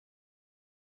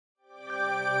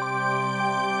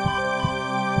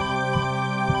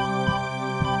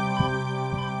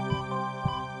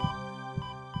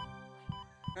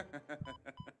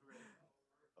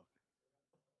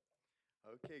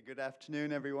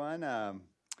afternoon, everyone.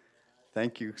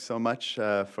 Thank you so much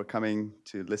for coming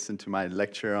to listen to my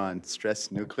lecture on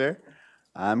stress nuclear.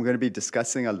 I'm going to be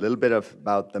discussing a little bit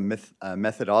about the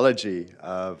methodology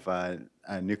of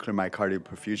nuclear myocardial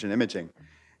perfusion imaging.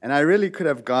 And I really could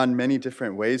have gone many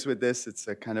different ways with this. It's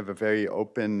a kind of a very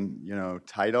open,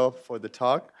 title for the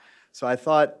talk. So I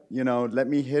thought, let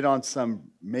me hit on some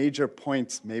major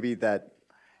points maybe that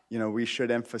we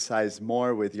should emphasize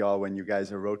more with y'all when you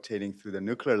guys are rotating through the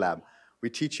nuclear lab. We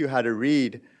teach you how to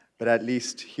read, but at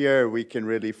least here we can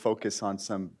really focus on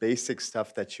some basic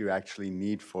stuff that you actually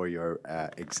need for your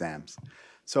exams.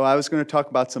 So I was going to talk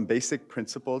about some basic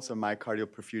principles of myocardial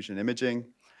perfusion imaging.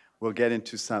 We'll get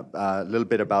into a little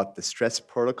bit about the stress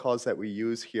protocols that we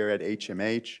use here at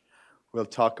HMH. We'll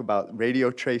talk about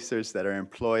radio tracers that are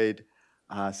employed,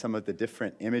 some of the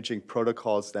different imaging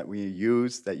protocols that we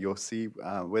use that you'll see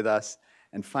with us.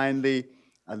 And finally,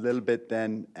 a little bit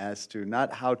then as to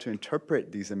not how to interpret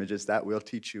these images, that we'll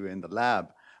teach you in the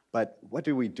lab, but what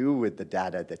do we do with the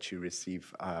data that you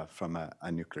receive from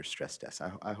a nuclear stress test?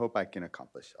 I hope I can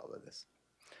accomplish all of this.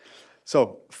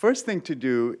 So first thing to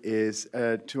do is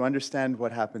to understand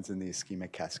what happens in the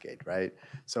ischemic cascade, right?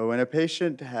 So when a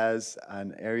patient has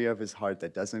an area of his heart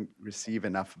that doesn't receive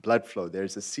enough blood flow,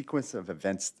 there's a sequence of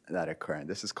events that occur, and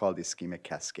this is called the ischemic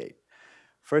cascade.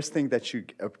 First thing that you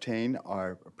obtain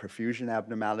are perfusion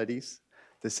abnormalities.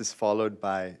 This is followed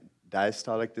by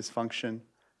diastolic dysfunction,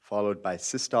 followed by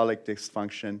systolic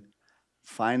dysfunction.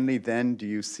 Finally, then, do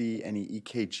you see any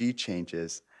EKG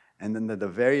changes? And then the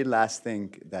very last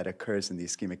thing that occurs in the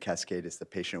ischemic cascade is the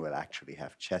patient will actually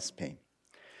have chest pain.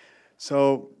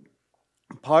 So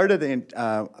part of the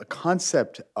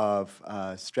concept of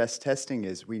stress testing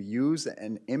is we use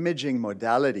an imaging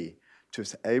modality to be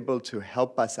able to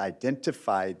help us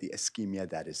identify the ischemia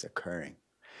that is occurring.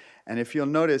 And if you'll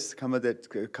notice, a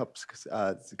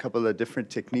couple of different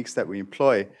techniques that we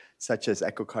employ, such as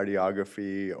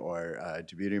echocardiography or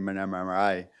debridement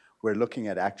MRI, we're looking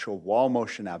at actual wall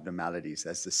motion abnormalities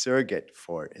as the surrogate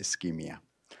for ischemia.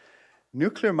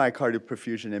 Nuclear myocardial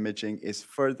perfusion imaging is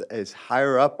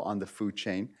higher up on the food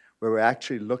chain, where we're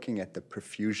actually looking at the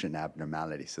perfusion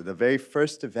abnormality. So the very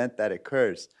first event that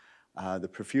occurs, the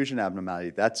perfusion abnormality,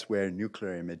 that's where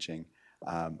nuclear imaging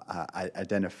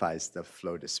identifies the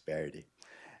flow disparity.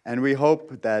 And we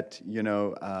hope that,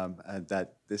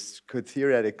 that this could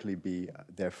theoretically be,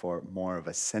 therefore, more of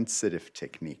a sensitive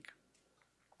technique.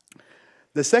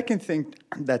 The second thing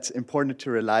that's important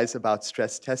to realize about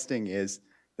stress testing is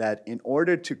that in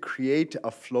order to create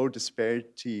a flow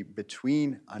disparity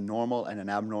between a normal and an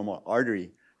abnormal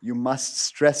artery, you must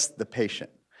stress the patient.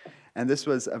 And this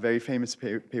was a very famous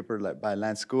paper by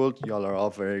Lance Gould, y'all are all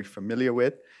very familiar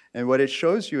with. And what it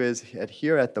shows you is that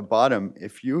here at the bottom,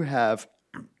 if you have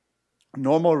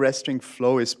normal resting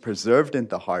flow is preserved in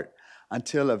the heart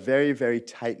until a very, very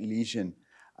tight lesion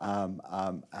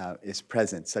is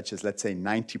present, such as, let's say,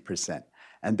 90%.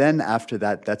 And then after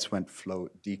that, that's when flow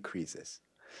decreases.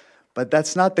 But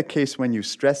that's not the case when you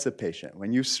stress a patient.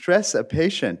 When you stress a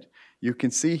patient, you can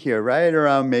see here right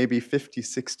around maybe 50,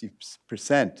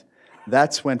 60%,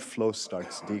 that's when flow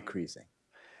starts decreasing.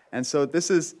 And so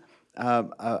this is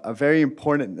a very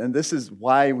important, and this is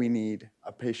why we need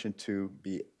a patient to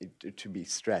be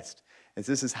stressed. As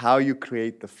this is how you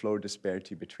create the flow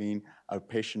disparity between a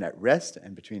patient at rest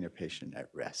and between a patient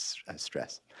at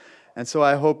stress. And so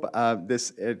I hope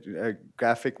this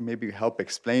graphic maybe help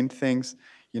explain things.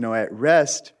 At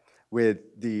rest, with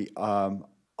the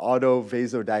auto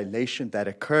vasodilation that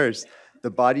occurs,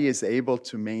 the body is able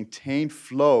to maintain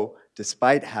flow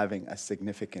despite having a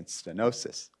significant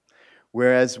stenosis.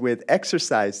 Whereas with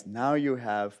exercise, now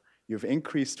you've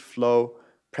increased flow,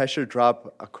 pressure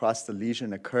drop across the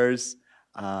lesion occurs,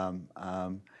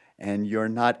 and you're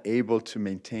not able to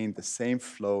maintain the same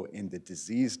flow in the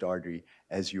diseased artery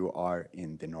as you are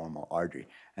in the normal artery.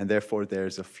 And therefore,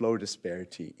 there's a flow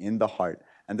disparity in the heart.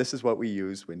 And this is what we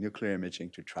use with nuclear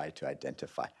imaging to try to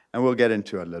identify. And we'll get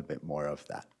into a little bit more of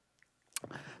that.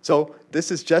 So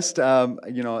this is just,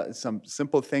 some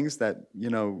simple things that,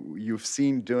 you've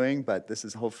seen doing, but this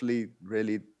is hopefully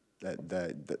really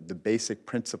the basic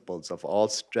principles of all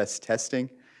stress testing.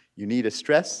 You need a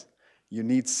stress. You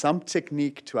need some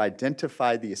technique to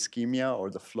identify the ischemia or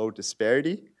the flow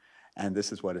disparity, and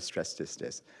this is what a stress test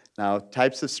is. Now,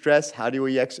 types of stress, how do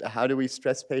we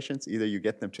stress patients? Either you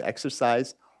get them to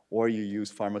exercise, or you use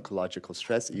pharmacological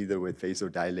stress, either with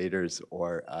vasodilators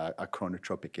or a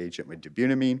chronotropic agent with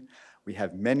debridement. We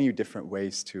have many different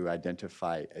ways to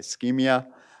identify ischemia.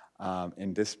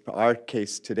 In our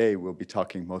case today, we'll be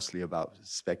talking mostly about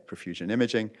SPECT perfusion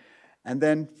imaging. And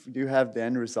then you have the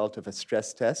end result of a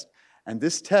stress test. And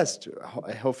this test,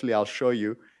 hopefully I'll show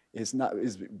you, is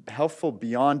helpful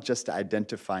beyond just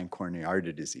identifying coronary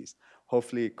artery disease.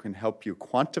 Hopefully it can help you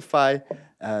quantify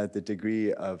the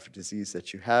degree of disease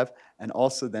that you have, and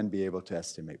also then be able to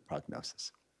estimate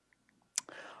prognosis.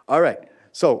 All right,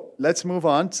 so let's move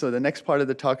on. So the next part of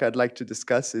the talk I'd like to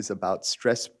discuss is about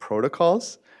stress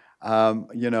protocols.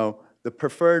 The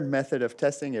preferred method of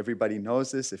testing, everybody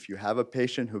knows this. If you have a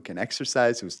patient who can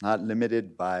exercise, who's not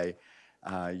limited by,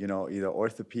 either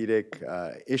orthopedic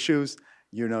issues,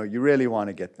 you really want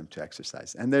to get them to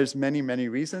exercise. And there's many, many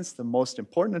reasons, the most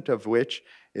important of which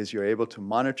is you're able to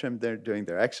monitor them during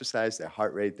their exercise, their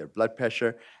heart rate, their blood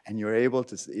pressure, and you're able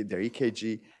to see their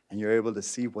EKG, and you're able to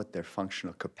see what their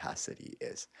functional capacity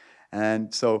is.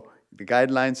 And so the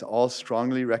guidelines all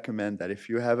strongly recommend that if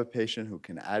you have a patient who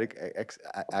can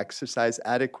exercise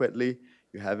adequately,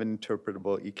 you have an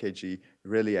interpretable EKG,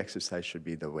 really exercise should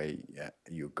be the way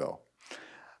you go.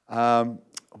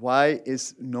 Why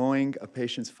is knowing a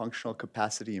patient's functional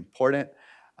capacity important?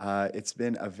 It's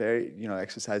been a very,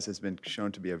 exercise has been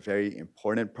shown to be a very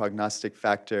important prognostic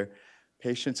factor.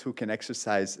 Patients who can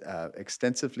exercise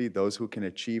extensively, those who can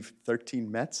achieve 13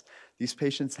 METs, these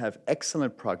patients have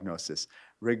excellent prognosis,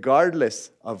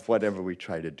 regardless of whatever we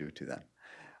try to do to them.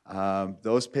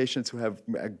 Those patients who have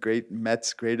great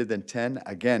METs greater than 10,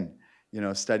 again,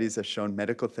 studies have shown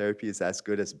medical therapy is as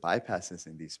good as bypasses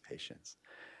in these patients.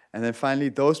 And then finally,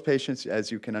 those patients,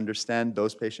 as you can understand,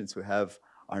 those patients who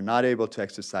are not able to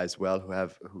exercise well,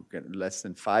 who get less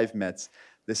than 5 METs,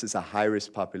 this is a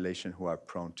high-risk population who are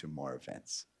prone to more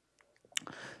events.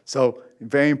 So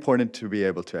very important to be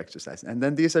able to exercise. And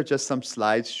then these are just some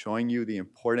slides showing you the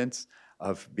importance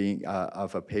of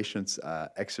a patient's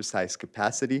exercise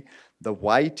capacity. The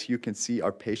white you can see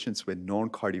are patients with known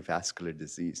cardiovascular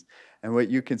disease. And what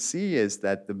you can see is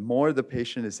that the more the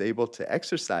patient is able to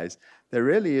exercise, there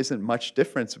really isn't much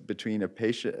difference between a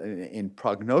patient in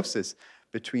prognosis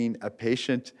between a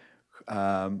patient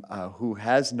who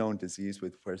has known disease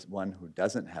with one who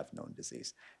doesn't have known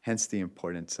disease, hence the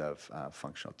importance of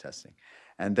functional testing.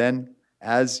 And then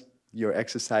as your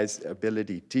exercise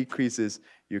ability decreases,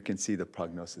 you can see the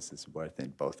prognosis is worse in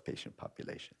both patient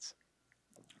populations.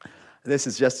 This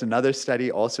is just another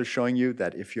study also showing you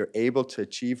that if you're able to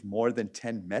achieve more than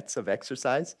 10 METs of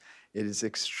exercise, it is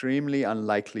extremely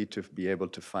unlikely to be able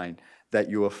to find that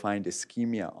you will find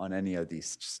ischemia on any of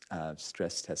these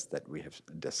stress tests that we have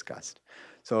discussed.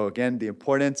 So again, the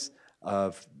importance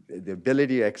of the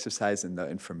ability to exercise and the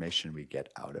information we get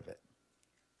out of it.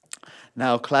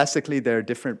 Now, classically, there are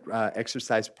different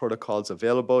exercise protocols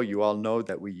available. You all know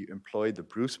that we employ the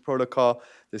Bruce protocol.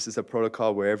 This is a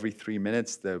protocol where every 3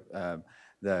 minutes the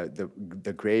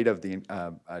grade of the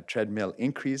treadmill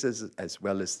increases as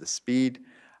well as the speed.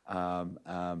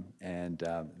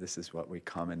 This is what we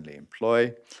commonly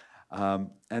employ.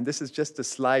 And this is just a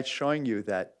slide showing you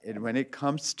that when it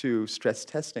comes to stress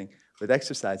testing with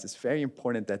exercise, it's very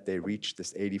important that they reach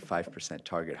this 85%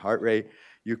 target heart rate.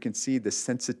 You can see the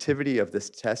sensitivity of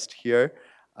this test here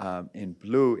in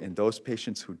blue in those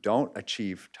patients who don't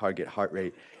achieve target heart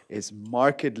rate is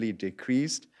markedly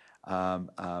decreased,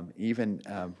 even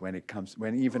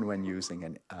when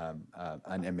using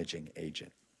an imaging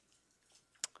agent.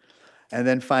 And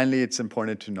then finally, it's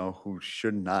important to know who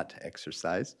should not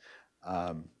exercise.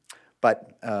 An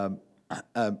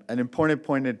important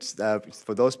point is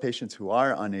for those patients who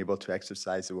are unable to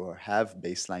exercise or have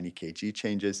baseline EKG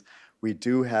changes, we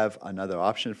do have another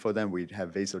option for them. We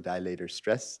have vasodilator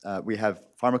stress. We have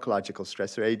pharmacological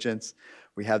stressor agents.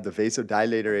 We have the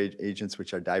vasodilator agents,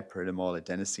 which are dipyridamole,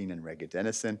 adenosine, and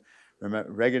regadenoson.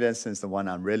 Remember, regadenoson is the one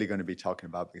I'm really going to be talking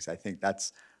about because I think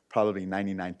that's probably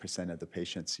 99% of the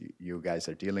patients you guys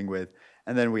are dealing with.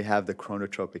 And then we have the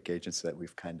chronotropic agents that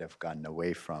we've kind of gotten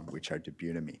away from, which are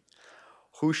dobutamine.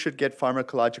 Who should get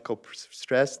pharmacological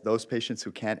stress? Those patients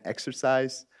who can't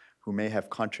exercise, who may have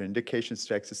contraindications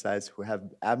to exercise, who have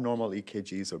abnormal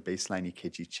EKGs or baseline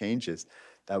EKG changes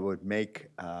that would make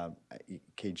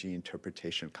EKG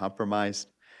interpretation compromised.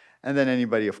 And then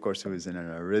anybody, of course, who is in an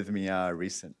arrhythmia,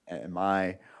 recent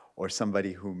MI, or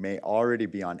somebody who may already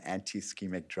be on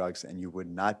anti-ischemic drugs and you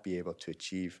would not be able to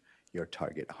achieve your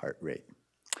target heart rate.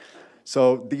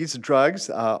 So these drugs,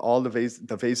 all the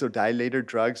vasodilator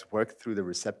drugs work through the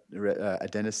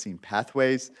adenosine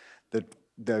pathways.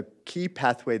 The key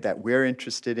pathway that we're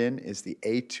interested in is the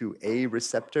A2A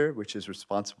receptor, which is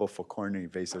responsible for coronary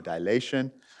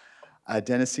vasodilation.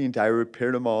 Adenosine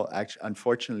dipyridamole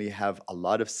unfortunately have a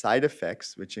lot of side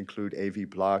effects, which include AV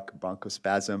block,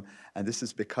 bronchospasm, and this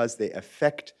is because they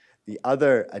affect the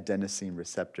other adenosine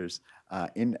receptors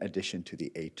in addition to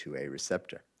the A2A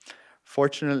receptor.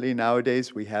 Fortunately,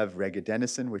 nowadays we have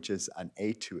regadenoson, which is an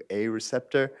A2A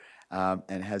receptor,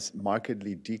 and has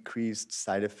markedly decreased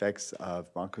side effects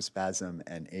of bronchospasm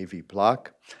and AV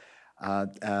block.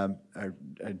 I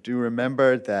do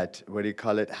remember that,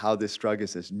 how this drug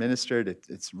is administered.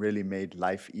 It's really made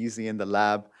life easy in the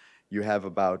lab. You have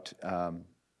about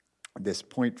this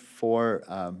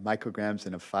 0.4 micrograms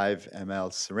in a 5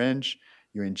 ml syringe.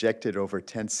 You inject it over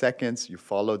 10 seconds. You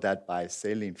follow that by a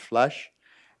saline flush.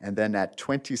 And then at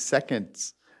 20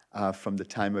 seconds from the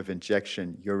time of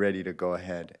injection, you're ready to go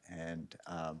ahead and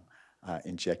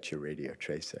inject your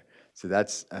radiotracer. So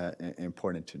that's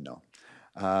important to know.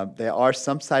 There are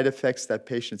some side effects that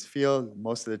patients feel.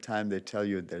 Most of the time they tell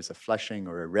you there's a flushing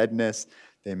or a redness.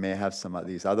 They may have some of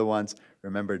these other ones.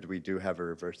 Remember, we do have a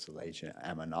reversal agent,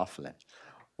 aminophylline.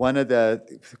 One of the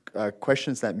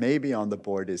questions that may be on the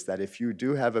board is that if you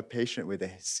do have a patient with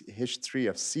a history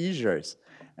of seizures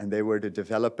and they were to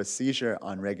develop a seizure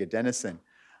on regadenoson,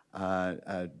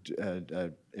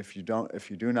 if you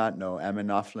do not know,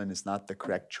 aminophylline is not the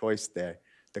correct choice there.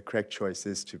 The correct choice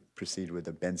is to proceed with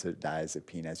a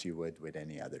benzodiazepine as you would with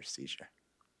any other seizure.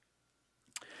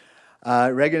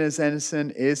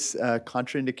 Regadenoson is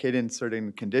contraindicated in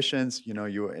certain conditions.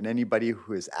 In anybody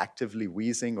who is actively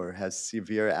wheezing or has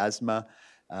severe asthma,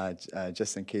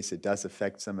 just in case it does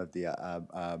affect some of the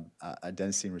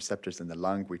adenosine receptors in the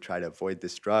lung, we try to avoid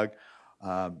this drug.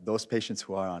 Those patients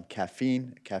who are on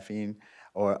caffeine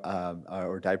or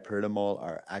dipyridamole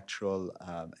are actual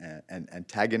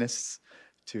antagonists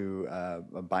to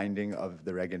a binding of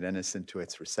the regadenoson to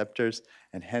its receptors,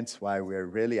 and hence why we're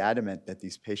really adamant that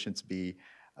these patients be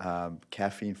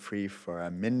caffeine-free for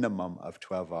a minimum of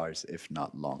 12 hours, if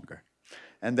not longer.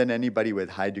 And then anybody with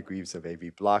high degrees of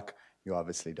AV block, you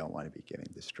obviously don't want to be giving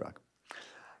this drug.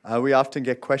 We often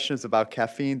get questions about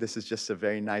caffeine. This is just a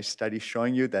very nice study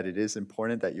showing you that it is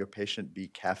important that your patient be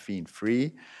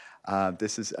caffeine-free.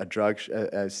 This is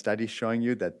a study showing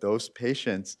you that those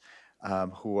patients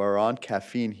who are on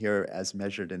caffeine here, as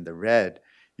measured in the red,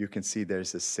 you can see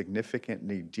there's a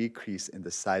significantly decrease in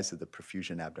the size of the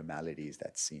perfusion abnormalities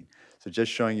that's seen. So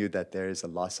just showing you that there is a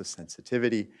loss of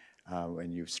sensitivity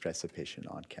when you stress a patient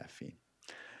on caffeine.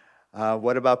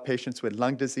 What about patients with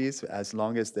lung disease? As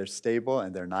long as they're stable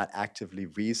and they're not actively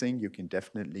wheezing, you can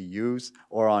definitely use,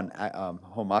 or on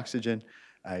home oxygen,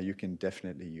 you can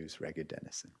definitely use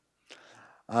regadenoson.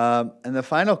 And the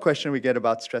final question we get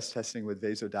about stress testing with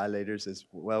vasodilators is,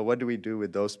 well, what do we do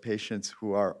with those patients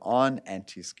who are on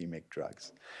anti-ischemic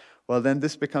drugs? Well, then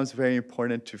this becomes very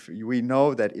important. We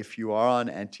know that if you are on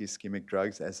anti-ischemic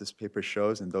drugs, as this paper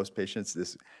shows, in those patients,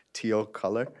 this teal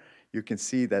color, you can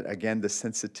see that, again, the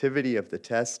sensitivity of the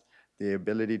test, the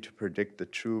ability to predict the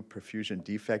true perfusion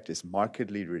defect is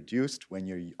markedly reduced when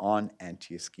you're on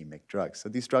anti-ischemic drugs. So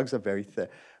these drugs are very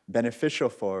beneficial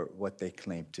for what they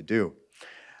claim to do.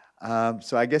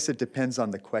 So I guess it depends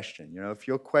on the question. If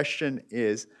your question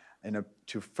is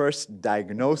to first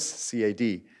diagnose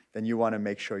CAD, then you want to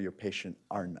make sure your patient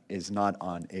is not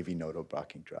on AV nodal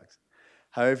blocking drugs.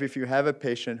 However, if you have a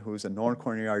patient who's a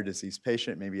non-coronary artery disease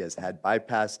patient, maybe has had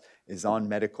bypass, is on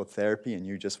medical therapy, and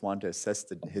you just want to assess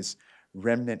his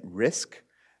remnant risk,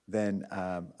 then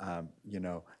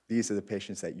these are the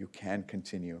patients that you can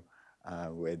continue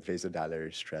with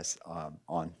vasodilatory stress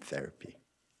on therapy.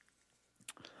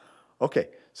 Okay,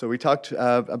 so we talked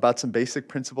about some basic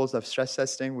principles of stress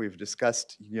testing. We've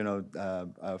discussed,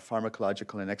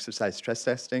 pharmacological and exercise stress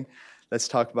testing. Let's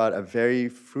talk about a very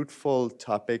fruitful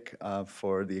topic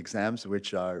for the exams,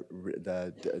 which are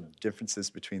the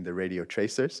differences between the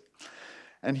radiotracers.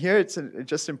 And here it's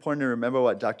just important to remember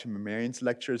what Dr. Mamarian's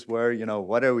lectures were.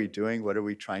 What are we doing? What are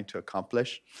we trying to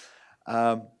accomplish?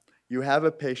 You have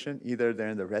a patient, either they're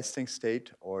in the resting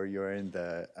state or you're in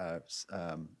the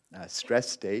stress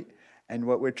state. And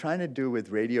what we're trying to do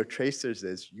with radiotracers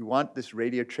is you want this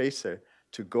radiotracer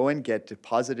to go and get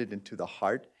deposited into the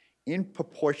heart in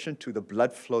proportion to the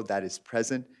blood flow that is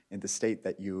present in the state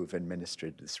that you've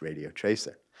administered this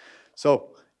radiotracer.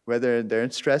 So whether they're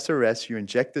in stress or rest, you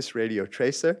inject this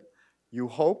radiotracer. You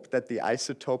hope that the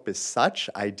isotope is such,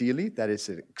 ideally, that it's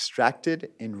extracted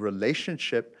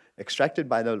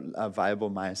by the viable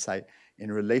myocyte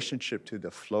in relationship to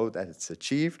the flow that it's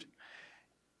achieved.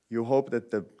 You hope that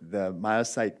the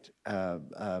myocyte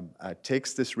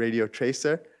takes this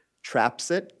radiotracer,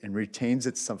 traps it, and retains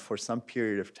it for some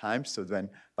period of time, so then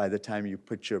by the time you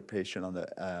put your patient on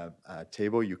the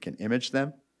table, you can image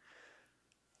them.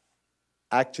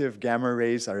 Active gamma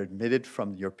rays are emitted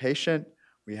from your patient.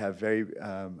 We have very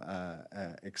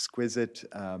exquisite,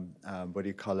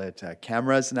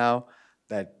 cameras now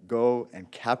that go and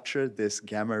capture this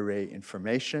gamma ray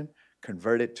information,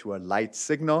 convert it to a light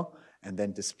signal, and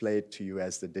then display it to you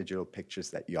as the digital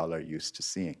pictures that y'all are used to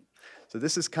seeing. So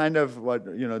this is kind of what,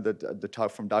 the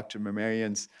talk from Dr.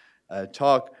 Mamarian's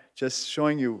talk, just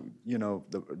showing you,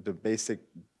 the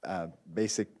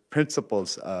basic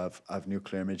principles of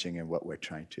nuclear imaging and what we're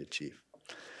trying to achieve.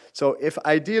 So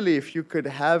ideally, if you could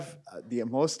have the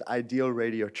most ideal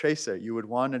radio tracer, you would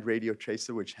want a radio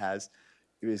tracer which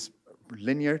is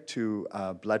linear to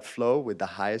blood flow with the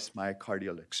highest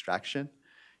myocardial extraction.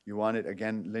 You want it,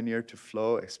 again, linear to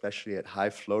flow, especially at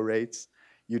high flow rates.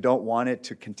 You don't want it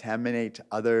to contaminate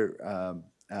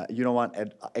you don't want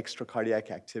extra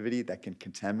cardiac activity that can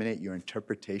contaminate your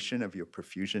interpretation of your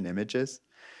perfusion images.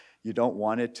 You don't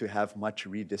want it to have much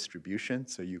redistribution,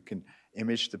 so you can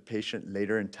image the patient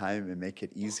later in time and make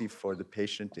it easy for the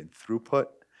patient in throughput.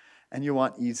 And you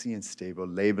want easy and stable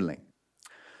labeling.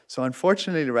 So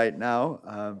unfortunately, right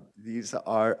now, these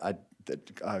are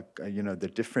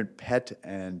the different PET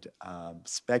and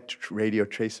SPECT radio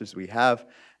tracers we have.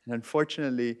 And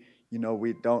unfortunately,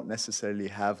 we don't necessarily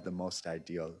have the most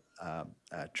ideal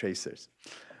tracers.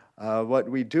 What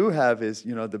we do have is,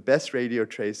 the best radio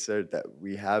tracer that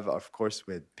we have, of course,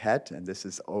 with PET, and this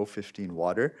is O15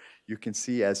 water. You can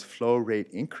see as flow rate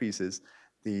increases,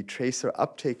 the tracer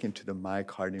uptake into the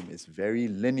myocardium is very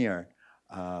linear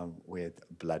with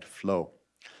blood flow.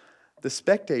 The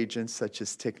SPECT agents, such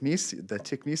as the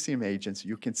technetium agents,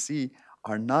 you can see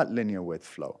are not linear with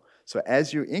flow. So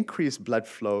as you increase blood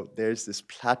flow, there's this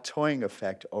plateauing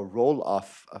effect or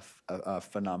roll-off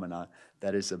phenomenon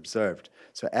that is observed.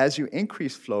 So as you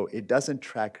increase flow, it doesn't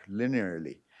track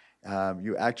linearly.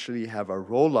 You actually have a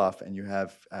roll-off, and you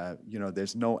have,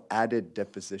 there's no added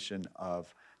deposition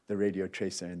of the radio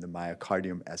tracer in the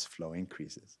myocardium as flow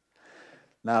increases.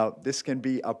 Now, this can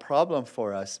be a problem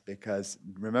for us because,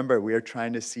 remember, we are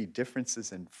trying to see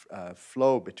differences in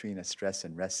flow between a stress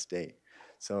and rest state.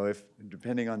 So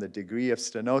depending on the degree of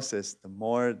stenosis, the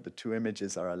more the two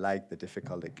images are alike, the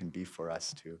difficult it can be for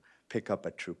us to pick up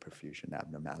a true perfusion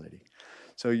abnormality.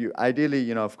 So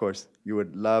ideally, of course, you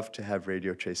would love to have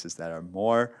radio tracers that are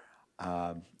more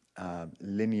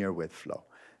linear with flow.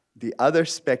 The other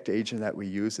SPECT agent that we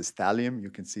use is thallium. You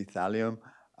can see thallium,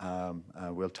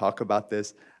 we'll talk about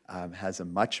this, has a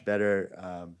much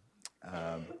better,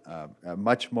 a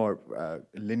much more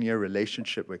linear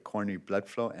relationship with coronary blood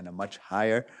flow and a much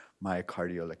higher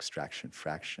myocardial extraction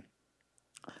fraction.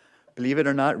 Believe it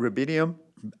or not, rubidium,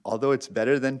 although it's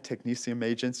better than technetium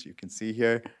agents, you can see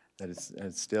here that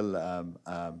it's still,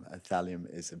 thallium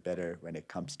is better when it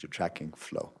comes to tracking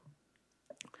flow.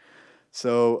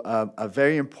 So a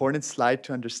very important slide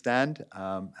to understand.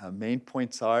 Main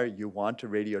points are you want a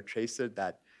radio tracer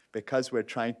that, because we're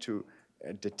trying to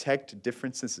detect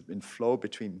differences in flow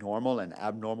between normal and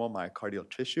abnormal myocardial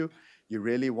tissue, you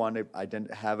really want to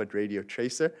have a radio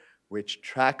tracer which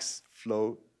tracks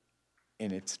flow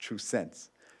in its true sense.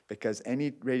 Because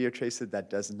any radio tracer that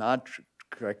does not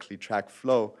correctly track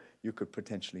flow, you could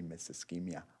potentially miss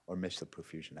ischemia or miss a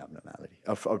perfusion abnormality,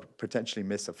 or potentially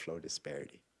miss a flow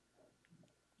disparity.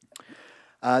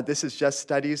 This is just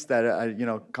studies that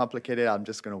are, complicated. I'm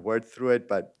just going to word through it,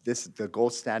 but the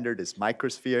gold standard is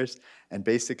microspheres, and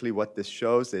basically what this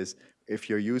shows is if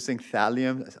you're using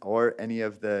thallium or any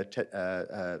of the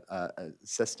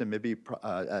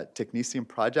technetium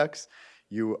projects,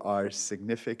 you are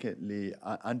significantly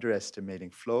underestimating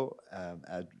flow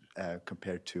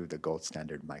compared to the gold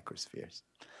standard microspheres.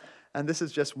 And this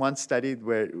is just one study,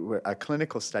 a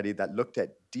clinical study that looked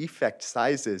at defect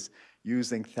sizes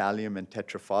using thallium and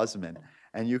tetraphosphamine.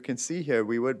 And you can see here,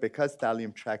 because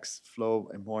thallium tracks flow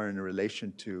more in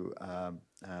relation to,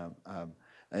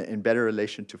 in better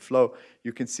relation to flow,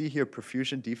 you can see here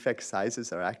perfusion defect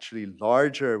sizes are actually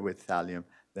larger with thallium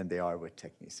than they are with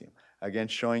technetium. Again,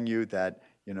 showing you that,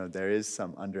 there is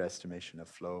some underestimation of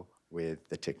flow with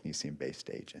the technetium-based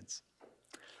agents.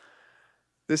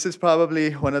 This is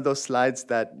probably one of those slides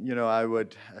that, I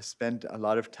would spend a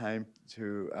lot of time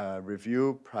to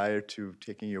review prior to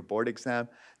taking your board exam.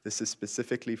 This is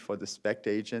specifically for the SPECT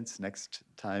agents. Next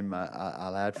time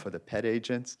I'll add for the PET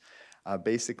agents.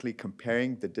 Basically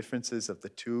comparing the differences of the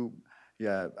two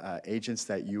agents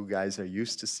that you guys are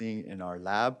used to seeing in our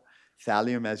lab.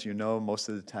 Thallium, as you know, most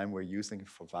of the time we're using it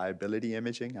for viability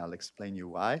imaging. I'll explain you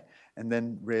why. And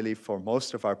then really for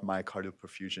most of our myocardial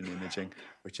perfusion imaging,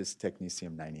 which is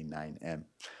technetium 99M.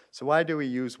 So why do we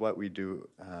use what we do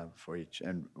for each,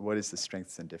 and what is the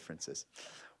strengths and differences?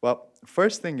 Well,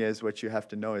 first thing is, what you have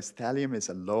to know is thallium is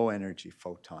a low energy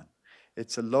photon.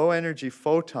 It's a low energy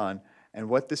photon, And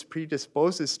what this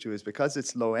predisposes to is because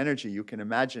it's low energy, you can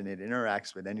imagine it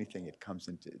interacts with anything it comes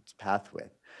into its path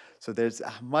with. So there's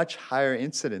a much higher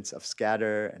incidence of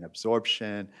scatter and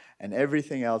absorption and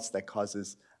everything else that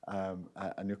causes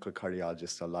a nuclear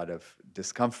cardiologist a lot of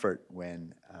discomfort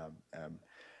when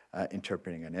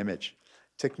interpreting an image.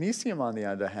 Technetium, on the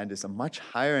other hand, is a much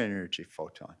higher energy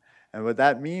photon. And what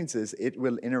that means is it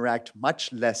will interact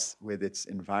much less with its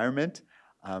environment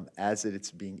as it's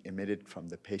being emitted from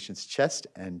the patient's chest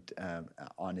and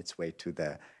on its way to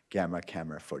the gamma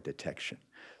camera for detection.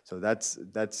 So that's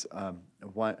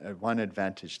one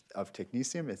advantage of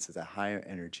technetium. It's a higher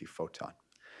energy photon.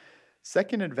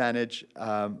 Second advantage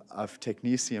of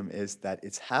technetium is that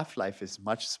its half-life is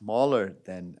much smaller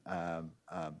than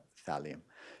thallium.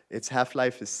 Its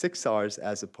half-life is 6 hours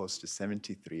as opposed to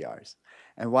 73 hours.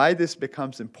 And why this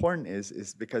becomes important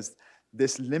is because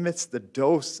this limits the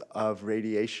dose of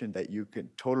radiation that you can,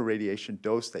 total radiation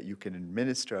dose that you can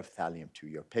administer of thallium to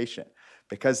your patient.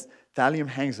 Because thallium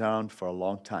hangs around for a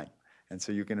long time. And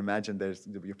so you can imagine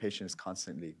your patient is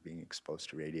constantly being exposed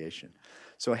to radiation.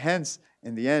 So hence,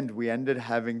 in the end, we ended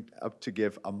having up to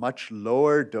give a much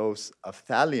lower dose of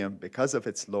thallium because of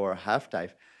its lower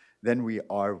half-life than we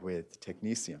are with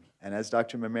technetium. And as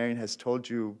Dr. Mamarian has told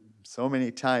you so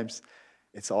many times,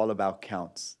 it's all about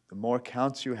counts. The more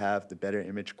counts you have, the better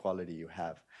image quality you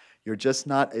have. You're just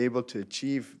not able to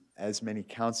achieve as many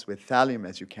counts with thallium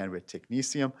as you can with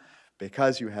technetium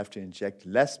because you have to inject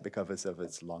less because of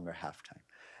its longer half-time.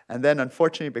 And then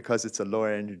unfortunately, because it's a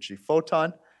lower energy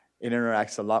photon, it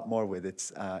interacts a lot more with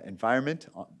its environment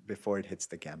before it hits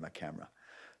the gamma camera.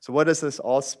 So what does this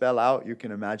all spell out? You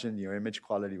can imagine your image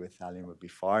quality with thallium would be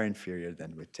far inferior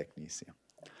than with technetium.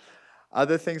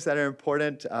 Other things that are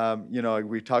important,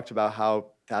 we talked about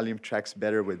how thallium tracks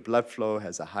better with blood flow,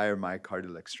 has a higher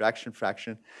myocardial extraction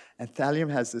fraction, and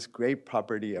thallium has this great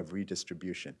property of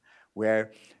redistribution,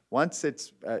 where once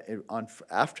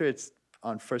after it's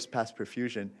on first pass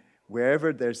perfusion,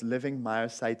 wherever there's living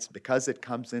myocytes, because it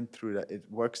comes in it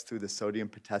works through the sodium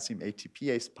potassium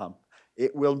ATPase pump,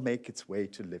 it will make its way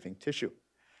to living tissue.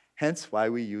 Hence why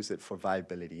we use it for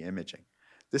viability imaging.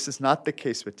 This is not the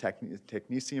case with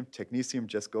technetium. Technetium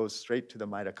just goes straight to the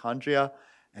mitochondria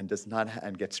and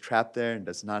gets trapped there and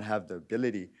does not have the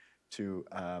ability to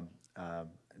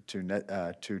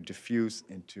diffuse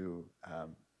into.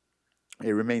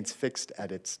 It remains fixed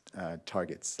at its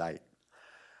target site.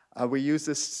 We use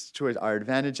this to our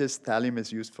advantages. Thallium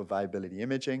is used for viability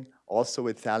imaging. Also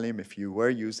with thallium, if you were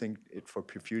using it for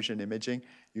perfusion imaging,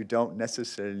 you don't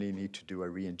necessarily need to do a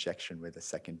re-injection with a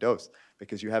second dose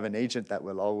because you have an agent that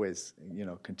will always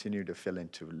continue to fill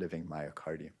into living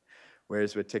myocardium.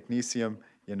 Whereas with technetium,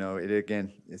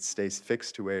 it stays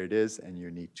fixed to where it is and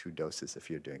you need 2 doses if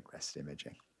you're doing breast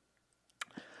imaging.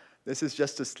 This is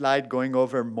just a slide going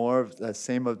over more of the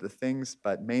same of the things,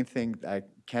 but main thing I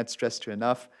can't stress to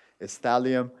enough is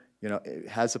thallium, it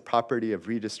has a property of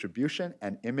redistribution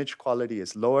and image quality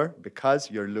is lower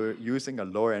because you're using a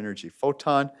lower energy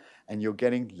photon and you're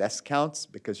getting less counts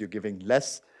because you're giving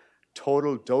less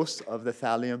total dose of the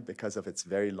thallium because of its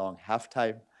very long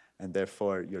half-time, and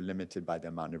therefore you're limited by the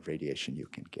amount of radiation you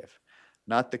can give.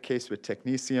 Not the case with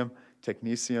technetium.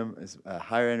 Technetium is a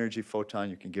higher energy photon.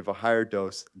 You can give a higher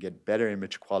dose, get better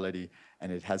image quality,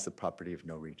 and it has the property of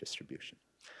no redistribution.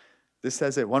 This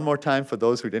says it one more time for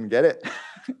those who didn't get it.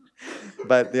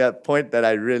 But the point that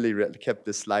I really kept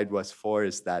this slide was for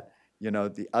is that,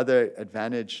 the other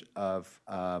advantage of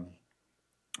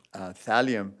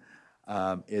thallium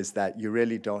is that you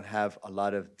really don't have a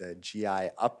lot of the GI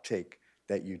uptake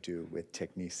that you do with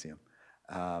technetium.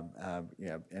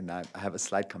 And I have a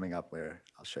slide coming up where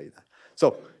I'll show you that.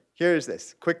 So here is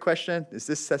this. Quick question. Is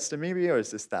this sestamibi or is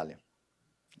this thallium?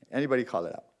 Anybody call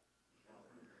it out?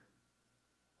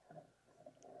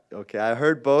 Okay, I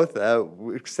heard both.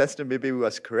 Sestamibi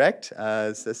was correct.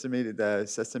 The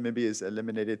sestamibi is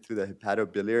eliminated through the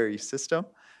hepatobiliary system,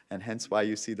 and hence why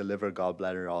you see the liver,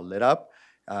 gallbladder all lit up.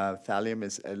 Thallium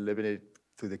is eliminated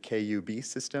through the KUB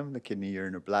system, the kidney,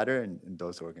 urinary bladder, and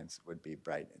those organs would be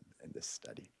bright in this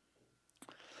study.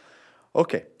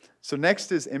 Okay, so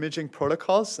next is imaging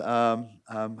protocols.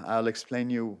 I'll explain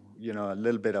you, a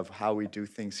little bit of how we do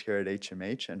things here at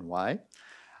HMH and why.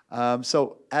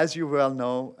 So as you well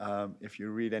know, if you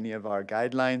read any of our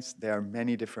guidelines, there are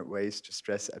many different ways to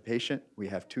stress a patient. We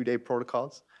have 2-day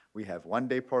protocols. We have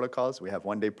 1-day protocols. We have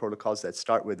 1-day protocols that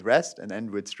start with rest and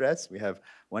end with stress. We have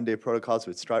 1-day protocols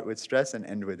that start with stress and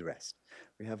end with rest.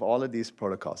 We have all of these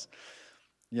protocols.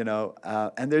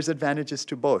 And there's advantages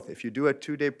to both. If you do a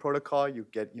 2-day protocol,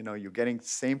 you're getting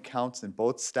same counts in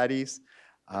both studies.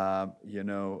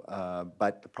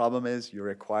 But the problem is you're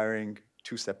requiring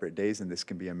 2 separate days, and this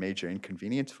can be a major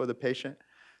inconvenience for the patient.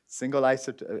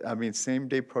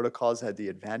 Same-day protocols had the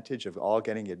advantage of all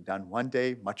getting it done one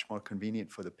day, much more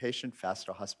convenient for the patient,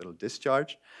 faster hospital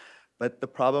discharge. But the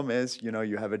problem is,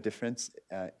 you have a difference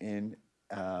in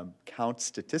count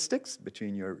statistics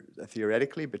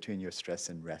theoretically between your stress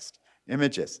and rest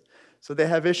images. So they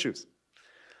have issues.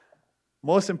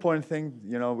 Most important thing,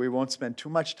 we won't spend too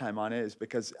much time on it, is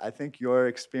because I think you're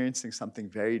experiencing something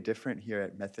very different here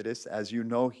at Methodist. As you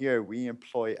know here, we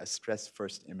employ a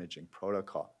stress-first imaging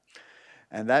protocol.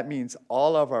 And that means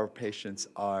all of our patients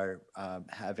are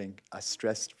having a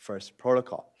stress-first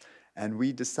protocol. And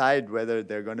we decide whether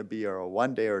they're going to be a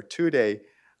 1-day or 2-day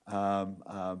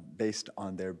based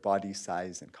on their body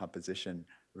size and composition,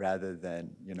 rather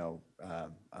than,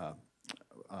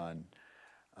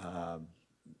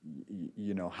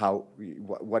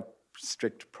 what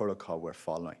strict protocol we're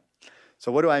following.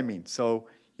 So what do I mean? So,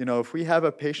 if we have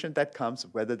a patient that comes,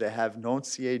 whether they have known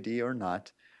CAD or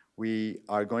not, we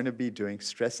are going to be doing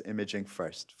stress imaging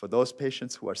first. For those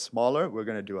patients who are smaller, we're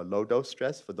going to do a low-dose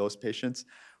stress. For those patients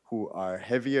who are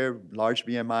heavier, large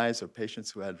BMIs, or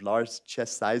patients who have large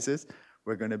chest sizes,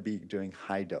 we're going to be doing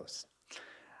high dose.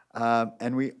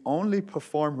 And we only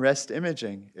perform rest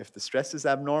imaging if the stress is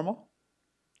abnormal,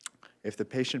 if the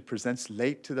patient presents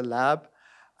late to the lab,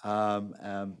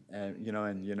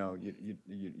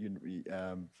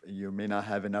 you may not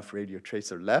have enough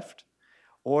radiotracer left,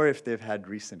 or if they've had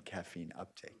recent caffeine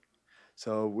uptake.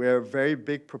 So we're very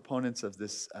big proponents of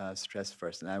this stress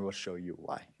first, and I will show you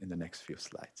why in the next few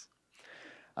slides.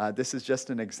 This is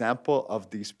just an example of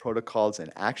these protocols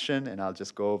in action, and I'll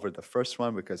just go over the first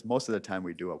one because most of the time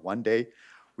we do it 1 day.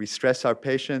 We stress our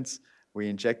patients, we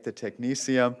inject the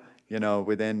technetium,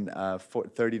 within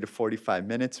 30 to 45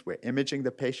 minutes, we're imaging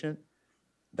the patient.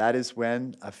 That is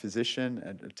when a physician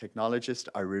and a technologist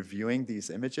are reviewing these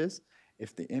images.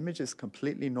 If the image is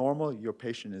completely normal, your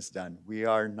patient is done. We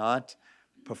are not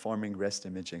performing rest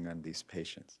imaging on these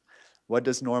patients. What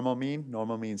does normal mean?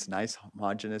 Normal means nice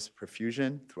homogeneous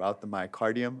perfusion throughout the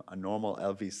myocardium, a normal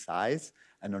LV size,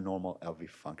 and a normal LV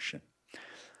function.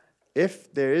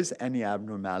 If there is any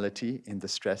abnormality in the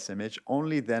stress image,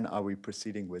 only then are we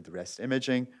proceeding with rest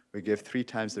imaging. We give 3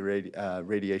 times the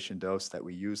radiation dose that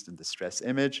we used in the stress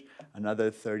image.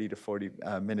 Another 30 to 40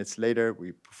 minutes later,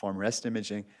 we perform rest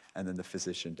imaging, and then the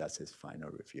physician does his final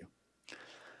review.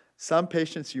 Some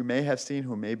patients you may have seen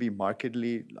who may be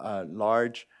markedly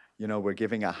large, we're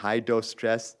giving a high dose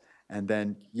stress, and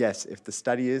then yes, if the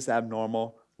study is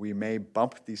abnormal, we may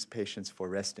bump these patients for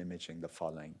rest imaging the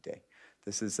following day.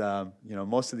 This is,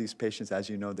 most of these patients, as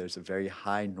you know, there's a very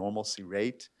high normalcy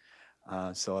rate.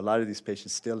 So a lot of these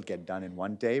patients still get done in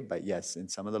 1 day, but yes, in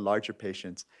some of the larger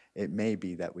patients, it may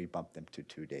be that we bump them to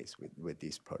 2 days with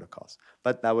these protocols.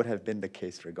 But that would have been the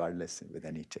case regardless with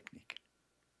any technique.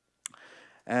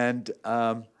 And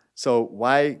so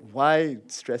why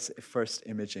stress first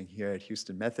imaging here at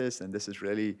Houston Methodist? And this is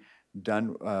really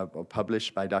done,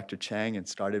 published by Dr. Chang and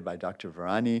started by Dr.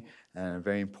 Varani, and a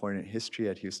very important history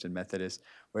at Houston Methodist,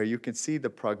 where you can see the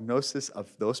prognosis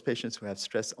of those patients who have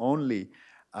stress only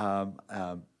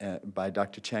by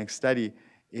Dr. Chang's study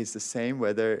is the same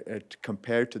whether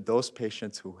compared to those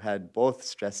patients who had both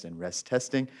stress and rest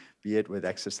testing, be it with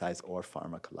exercise or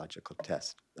pharmacological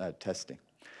testing.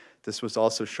 This was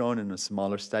also shown in a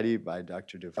smaller study by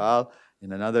Dr. Duval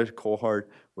in another cohort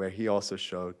where he also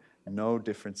showed no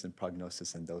difference in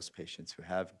prognosis in those patients who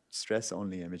have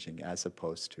stress-only imaging as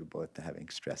opposed to both having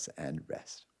stress and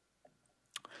rest.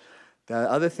 The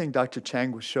other thing Dr.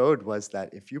 Chang showed was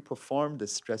that if you perform the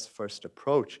stress-first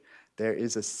approach, there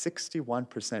is a 61%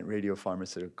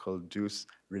 radiopharmaceutical dose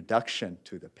reduction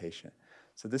to the patient.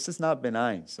 So this is not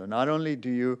benign. So not only do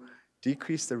you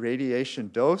decrease the radiation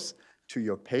dose to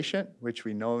your patient, which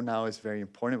we know now is very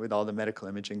important with all the medical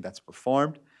imaging that's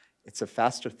performed, it's a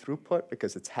faster throughput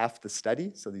because it's half the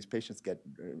study, so these patients get,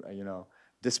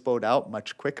 disposed out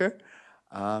much quicker.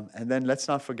 And then let's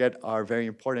not forget our very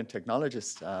important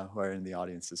technologists who are in the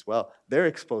audience as well. They're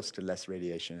exposed to less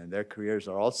radiation, and their careers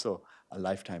are also a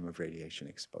lifetime of radiation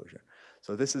exposure.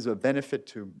 So this is a benefit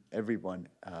to everyone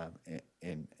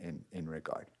in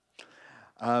regard.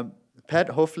 PET,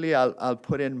 hopefully I'll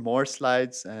put in more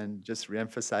slides and just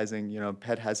reemphasizing,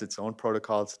 PET has its own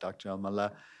protocols. Dr.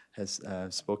 Almala has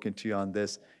spoken to you on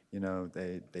this.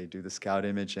 They do the scout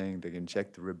imaging, they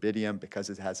inject the rubidium because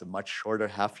it has a much shorter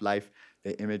half-life.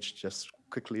 They image just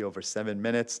quickly over 7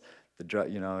 minutes. The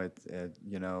drug,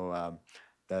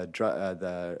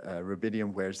 the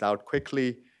rubidium wears out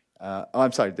quickly. oh,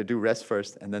 I'm sorry, they do rest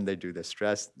first, and then they do the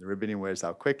stress. The riveting wears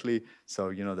out quickly,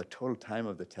 so the total time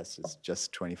of the test is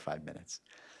just 25 minutes.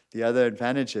 The other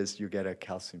advantage is you get a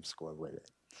calcium score with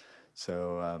it.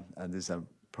 So, and these are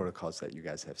protocols that you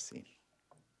guys have seen.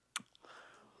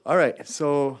 All right,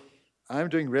 so I'm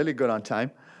doing really good on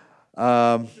time.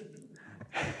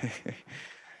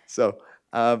 So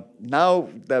now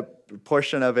the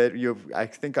portion of it,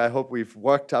 I hope we've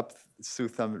worked up through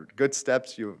some good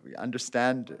steps. You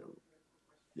understand.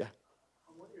 Yeah.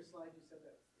 On one of your slides, you said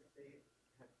that if they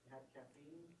had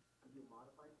caffeine, you do a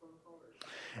modified protocol?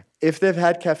 If they've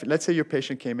had caffeine, let's say your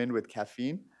patient came in with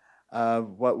caffeine,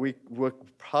 what we would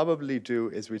probably do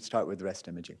is we'd start with rest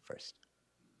imaging first.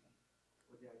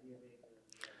 With the idea being that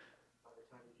by the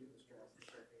time you do the stress,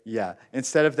 yeah,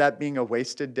 instead of that being a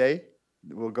wasted day,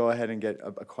 we'll go ahead and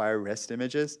acquire rest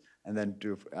images and then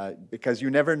do, because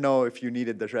you never know if you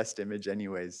needed the rest image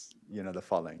anyways, the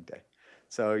following day.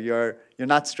 So you're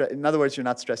not, in other words, you're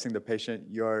not stressing the patient,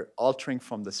 you're altering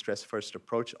from the stress first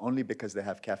approach only because they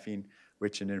have caffeine,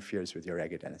 which interferes with your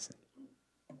adenosine.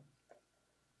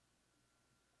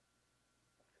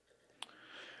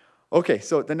 Okay,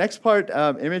 so the next part,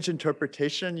 image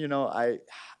interpretation. I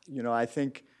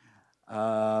think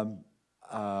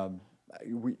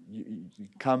you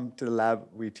come to the lab.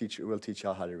 We'll teach you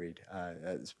all how to read.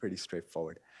 It's pretty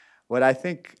straightforward. What I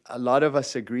think a lot of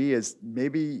us agree is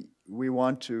maybe we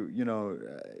want to,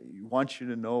 want you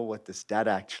to know what this data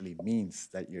actually means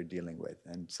that you're dealing with.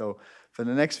 And so for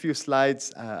the next few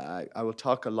slides, I will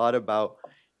talk a lot about,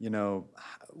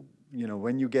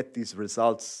 when you get these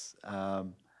results,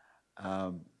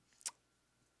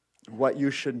 what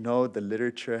you should know the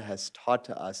literature has taught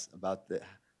to us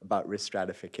about risk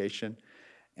stratification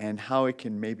and how it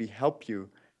can maybe help you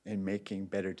in making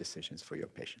better decisions for your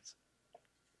patients.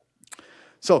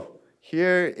 So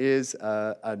here is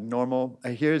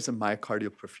here's a myocardial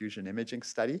perfusion imaging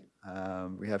study.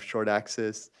 We have short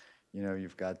axis.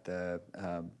 You've got the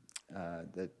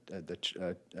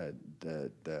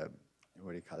what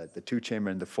do you call it? The 2-chamber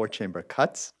and the 4-chamber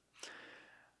cuts.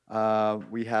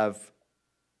 We have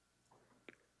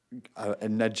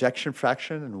an ejection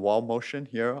fraction and wall motion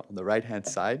here on the right-hand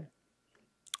side.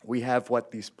 We have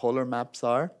what these polar maps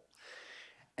are.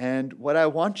 And what I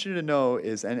want you to know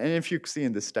is, and if you see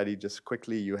in this study, just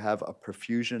quickly, you have a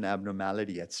perfusion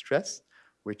abnormality at stress,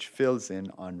 which fills in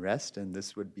on rest, and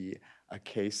this would be a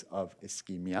case of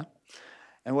ischemia.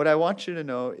 And what I want you to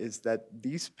know is that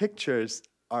these pictures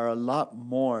are a lot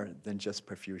more than just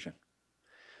perfusion.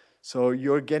 So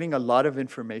you're getting a lot of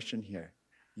information here.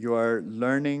 You're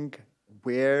learning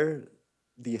where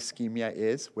the ischemia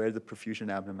is, where the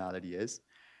perfusion abnormality is.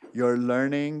 You're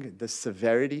learning the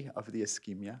severity of the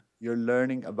ischemia. You're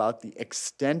learning about the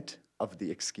extent of the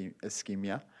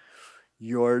ischemia.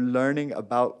 You're learning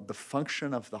about the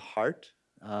function of the heart,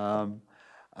 the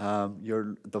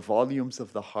volumes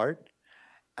of the heart,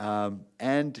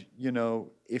 and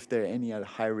if there are any other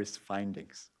high-risk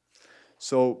findings.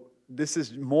 So this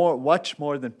is much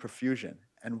more than perfusion.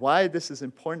 And why this is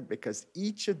important, because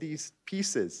each of these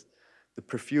pieces, the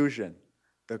perfusion,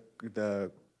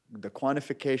 the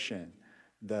quantification,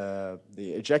 the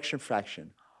ejection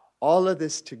fraction, all of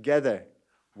this together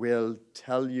will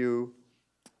tell you,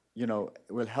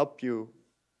 will help you,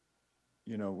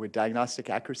 with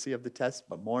diagnostic accuracy of the test,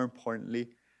 but more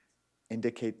importantly,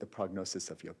 indicate the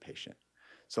prognosis of your patient.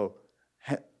 So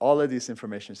all of these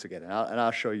information together, and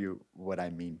I'll show you what I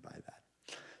mean by that.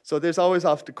 So there's always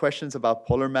often questions about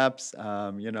polar maps.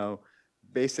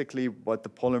 Basically what the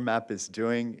polar map is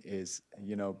doing is,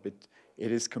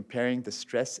 it is comparing the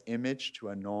stress image to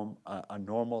a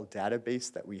normal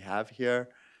database that we have here.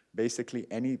 Basically,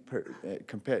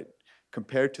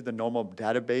 compared to the normal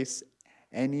database,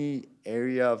 any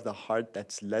area of the heart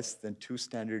that's less than 2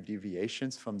 standard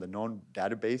deviations from the known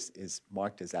database is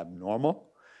marked as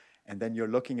abnormal. And then you're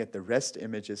looking at the rest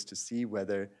images to see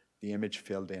whether the image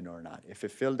filled in or not. If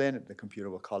it filled in, the computer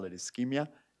will call it ischemia.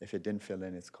 If it didn't fill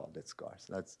in, it's called its scar.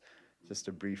 So that's just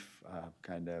a brief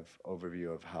kind of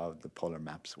overview of how the polar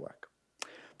maps work.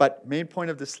 But main point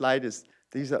of this slide is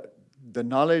the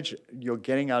knowledge you're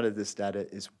getting out of this data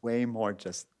is way more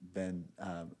just than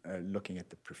looking at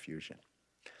the perfusion.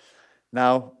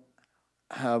 Now,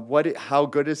 how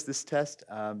good is this test?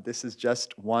 This is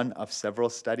just one of several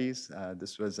studies.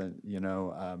 This was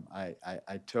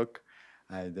I took.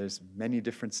 There's many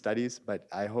different studies, but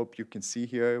I hope you can see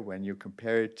here when you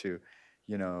compare it to,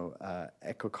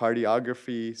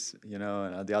 echocardiography,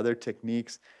 and the other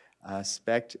techniques.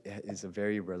 SPECT is a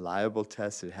very reliable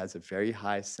test. It has a very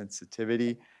high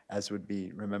sensitivity, as would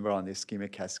be, remember, on the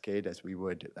ischemic cascade, as we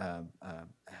would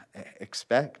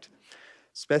expect.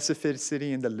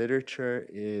 Specificity in the literature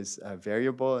is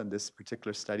variable. In this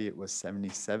particular study, it was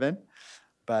 77.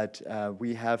 But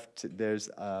we have to, there's,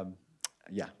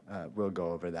 we'll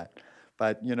go over that.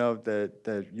 But you know,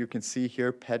 you can see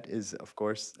here, PET is, of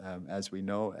course, as we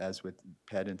know, as with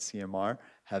PET and CMR,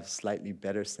 have slightly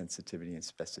better sensitivity and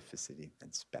specificity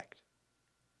than SPECT.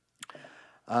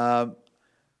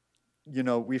 You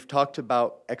know, we've talked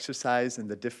about exercise and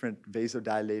the different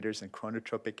vasodilators and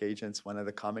chronotropic agents. One of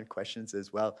the common questions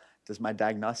is, well, does my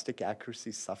diagnostic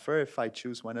accuracy suffer if I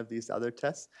choose one of these other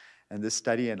tests? And this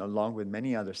study, and along with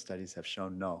many other studies, have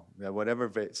shown no. That whatever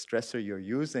stressor you're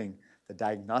using, the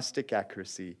diagnostic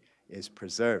accuracy is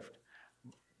preserved.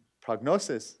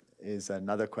 Prognosis is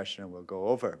another question we'll go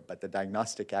over, but the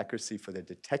diagnostic accuracy for the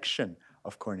detection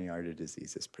of coronary artery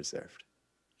disease is preserved.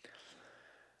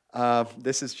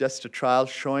 This is just a trial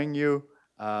showing you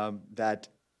that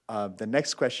the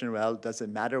next question, well, does it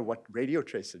matter what radio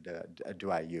tracer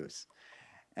do I use?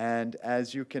 And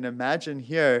as you can imagine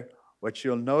here, what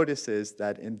you'll notice is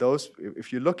that in those,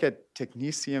 if you look at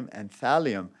technetium and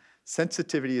thallium,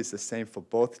 sensitivity is the same for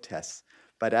both tests.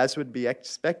 But as would be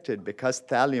expected, because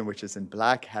thallium, which is in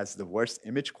black, has the worst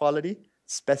image quality,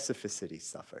 specificity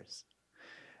suffers.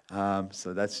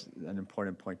 So that's an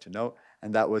important point to note.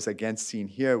 And that was again seen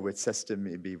here with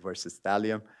Sestamib versus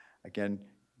thallium. Again,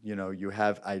 you know, you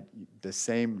have the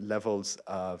same levels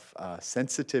of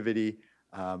sensitivity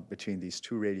between these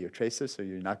two radio tracers, so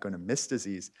you're not going to miss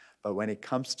disease. But when it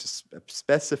comes to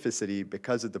specificity,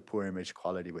 because of the poor image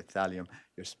quality with thallium,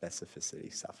 your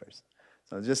specificity suffers.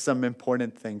 So just some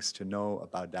important things to know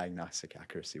about diagnostic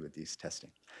accuracy with these testing.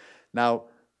 Now,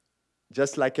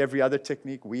 just like every other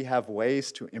technique, we have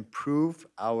ways to improve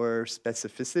our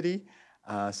specificity.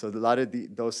 So a lot of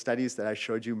those studies that I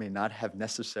showed you may not have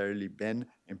necessarily been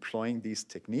employing these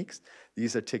techniques.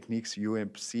 These are techniques you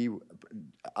see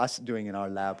us doing in our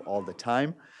lab all the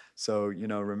time. So, you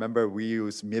know, remember we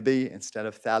use MIBI instead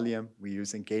of thallium. We're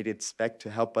using gated SPECT to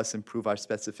help us improve our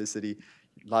specificity.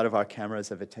 A lot of our cameras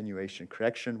have attenuation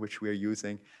correction, which we're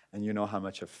using, and you know how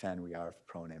much of a fan we are of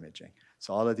prone imaging.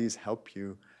 So all of these help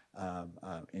you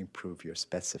improve your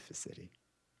specificity.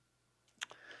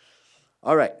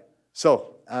 All right.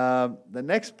 So the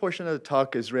next portion of the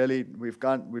talk is really,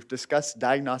 we've discussed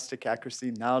diagnostic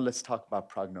accuracy. Now let's talk about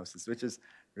prognosis, which is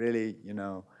really, you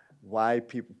know, why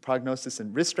people, prognosis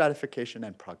and risk stratification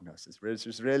and prognosis, which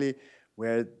is really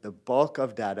where the bulk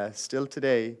of data still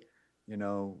today, you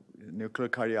know, nuclear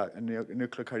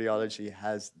cardiology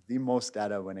has the most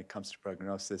data when it comes to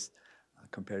prognosis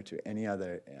compared to any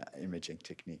other imaging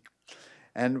technique.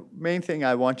 And main thing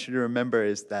I want you to remember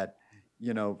is that,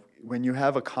 you know, when you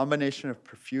have a combination of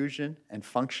perfusion and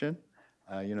function,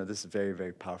 you know, this is very,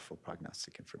 very powerful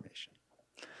prognostic information.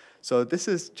 So this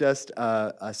is just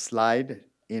a slide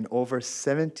in over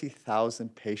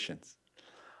 70,000 patients,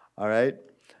 all right?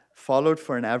 Followed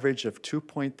for an average of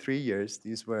 2.3 years.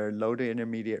 These were low to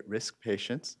intermediate risk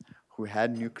patients who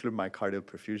had nuclear myocardial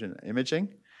perfusion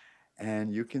imaging.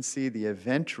 And you can see the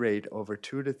event rate over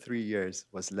 2 to 3 years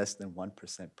was less than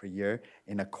 1% per year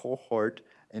in a cohort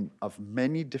of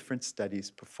many different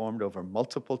studies performed over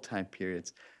multiple time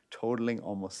periods, totaling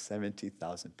almost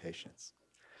 70,000 patients.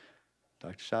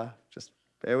 Dr. Shah, just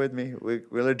bear with me.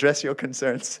 We'll address your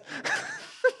concerns.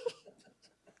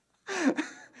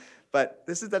 But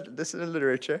this is the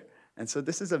literature. And so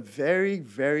this is a very,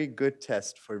 very good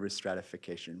test for risk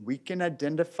stratification. We can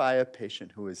identify a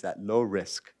patient who is at low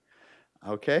risk.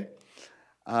 Okay?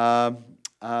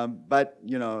 But,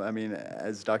 you know, I mean,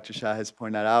 as Dr. Shah has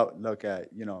pointed out, look,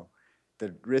 you know,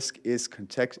 the risk is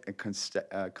contextual.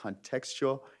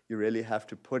 You really have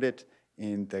to put it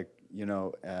in the, you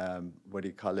know, what do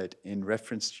you call it, in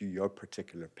reference to your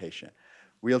particular patient.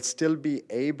 We'll still be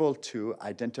able to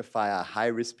identify a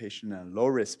high-risk patient and a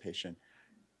low-risk patient,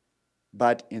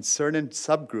 but in certain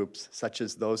subgroups, such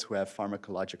as those who have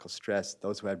pharmacological stress,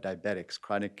 those who have diabetics,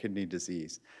 chronic kidney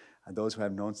disease, and those who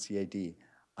have known CAD,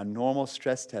 a normal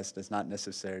stress test does not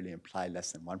necessarily imply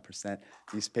less than 1%.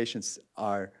 These patients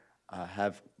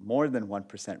have more than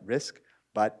 1% risk,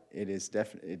 but it is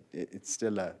definitely, it's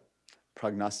still a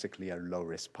prognostically a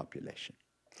low-risk population.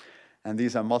 And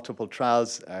these are multiple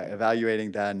trials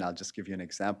evaluating that, and I'll just give you an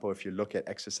example. If you look at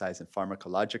exercise and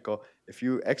pharmacological, if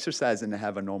you exercise and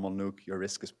have a normal nuke, your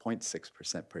risk is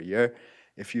 0.6% per year.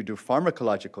 If you do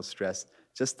pharmacological stress,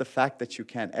 just the fact that you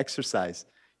can't exercise,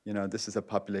 you know, this is a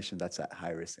population that's at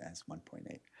high risk as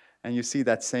 1.8. And you see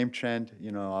that same trend,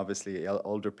 you know, obviously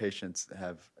older patients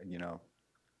have, you know,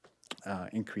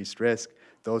 increased risk.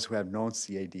 Those who have known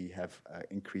CAD have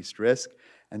increased risk,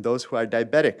 and those who are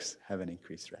diabetics have an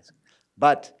increased risk.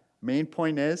 But Main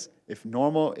point is, if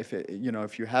normal,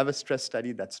 if you have a stress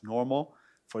study that's normal,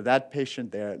 for that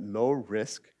patient, they're at low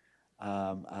risk,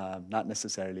 not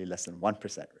necessarily less than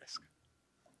 1% risk.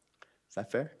 Is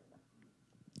that fair?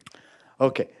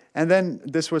 Okay, and then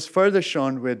this was further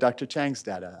shown with Dr. Chang's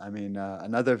data. I mean,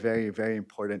 another very, very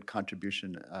important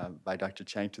contribution by Dr.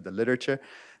 Chang to the literature.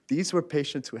 These were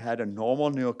patients who had a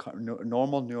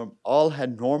all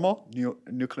had normal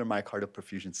nuclear myocardial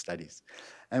perfusion studies.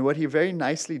 And what he very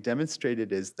nicely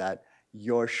demonstrated is that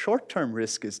your short-term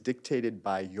risk is dictated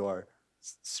by your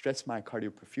stress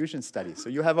myocardial perfusion study. So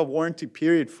you have a warranty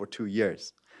period for 2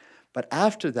 years. But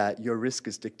after that, your risk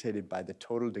is dictated by the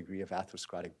total degree of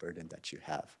atherosclerotic burden that you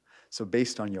have. So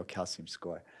based on your calcium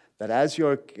score, that as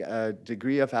your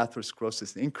degree of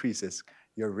atherosclerosis increases,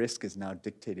 your risk is now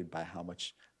dictated by how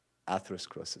much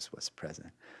atherosclerosis was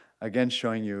present. Again,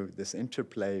 showing you this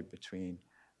interplay between,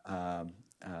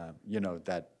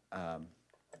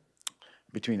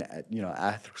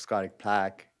 atherosclerotic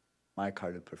plaque,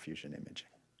 myocardial perfusion imaging.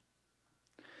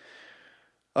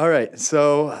 All right,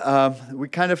 so we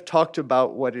kind of talked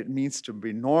about what it means to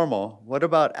be normal. What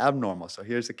about abnormal? So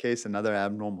here's a case, another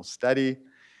abnormal study.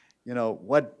 You know,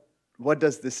 what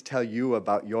does this tell you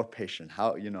about your patient?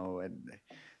 How,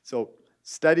 so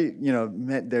study,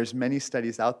 there's many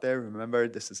studies out there. Remember,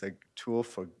 this is a tool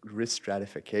for risk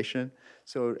stratification.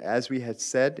 So as we had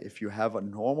said, if you have a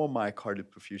normal myocardial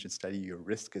perfusion study, your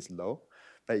risk is low.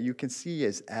 But you can see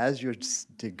as your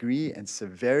degree and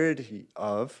severity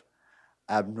of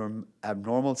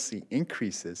abnormalcy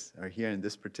increases, or here in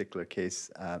this particular case,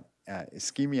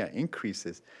 ischemia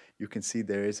increases, you can see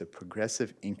there is a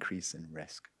progressive increase in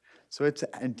risk. So it's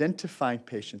identifying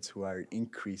patients who are at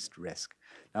increased risk.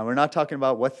 Now, we're not talking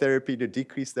about what therapy to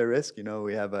decrease their risk. You know,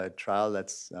 we have a trial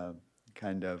that's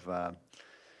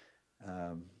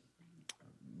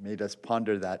made us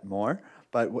ponder that more.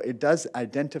 But it does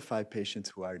identify patients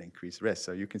who are at increased risk.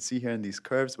 So you can see here in these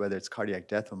curves, whether it's cardiac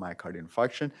death or myocardial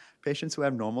infarction, patients who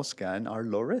have normal scan are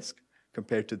low risk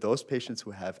compared to those patients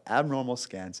who have abnormal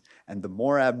scans. And the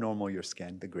more abnormal your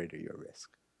scan, the greater your risk.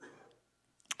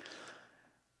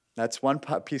 That's one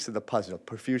piece of the puzzle,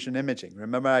 perfusion imaging.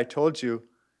 Remember I told you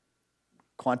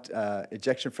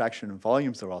ejection fraction and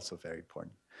volumes are also very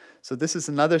important. So this is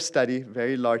another study,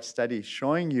 very large study,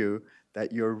 showing you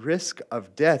that your risk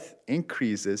of death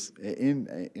increases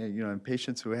in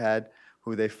patients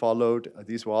who they followed.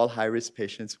 These were all high-risk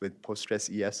patients with post-stress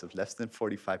EFs of less than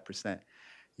 45%.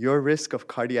 Your risk of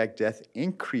cardiac death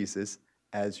increases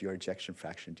as your ejection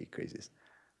fraction decreases.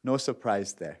 No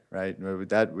surprise there, right? With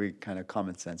that, we kind of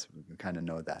common sense, we kind of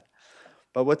know that.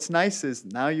 But what's nice is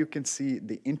now you can see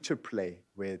the interplay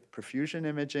with perfusion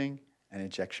imaging and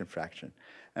ejection fraction.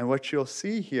 And what you'll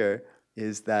see here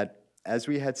is that, as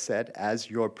we had said, as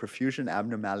your perfusion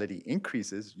abnormality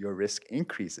increases, your risk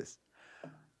increases.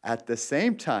 At the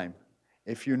same time,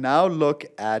 if you now look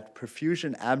at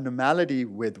perfusion abnormality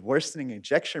with worsening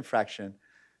ejection fraction,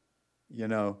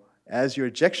 as your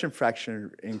ejection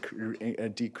fraction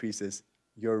decreases,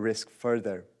 your risk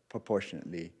further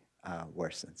proportionately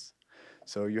worsens.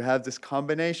 So you have this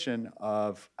combination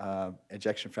of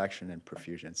ejection fraction and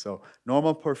perfusion. So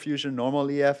normal perfusion, normal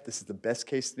EF, this is the best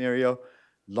case scenario.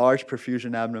 Large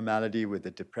perfusion abnormality with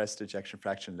a depressed ejection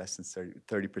fraction less than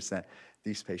 30%,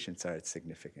 these patients are at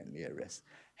significantly at risk.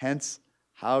 Hence,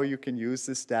 how you can use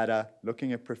this data,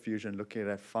 looking at perfusion, looking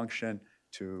at function,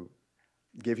 to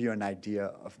give you an idea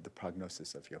of the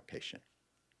prognosis of your patient.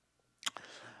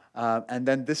 And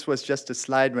then this was just a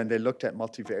slide when they looked at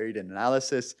multivariate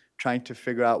analysis, trying to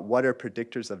figure out what are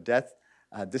predictors of death.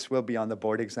 This will be on the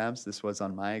board exams. This was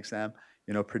on my exam.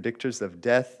 Predictors of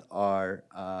death are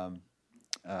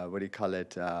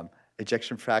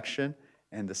ejection fraction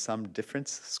and the sum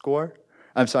difference score.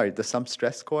 I'm sorry, the sum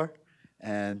stress score.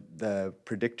 And the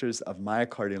predictors of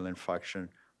myocardial infarction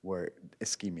were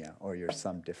ischemia, or your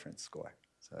sum difference score.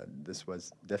 So this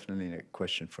was definitely a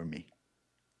question for me.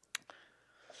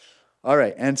 All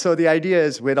right, and so the idea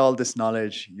is, with all this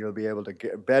knowledge, you'll be able to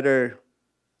better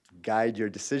guide your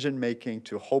decision-making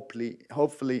to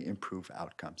hopefully improve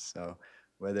outcomes. So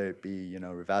whether it be,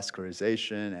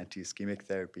 revascularization, anti-ischemic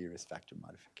therapy, risk factor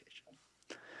modification.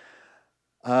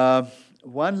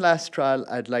 One last trial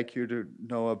I'd like you to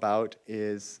know about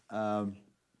is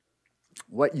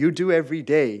what you do every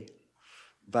day,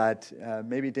 but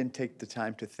maybe didn't take the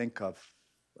time to think of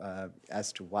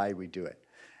as to why we do it.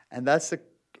 And that's the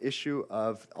issue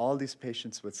of all these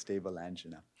patients with stable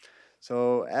angina.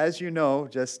 So as you know,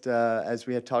 just as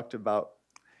we had talked about,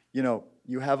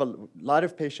 you have a lot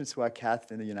of patients who are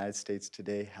cathed in the United States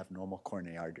today have normal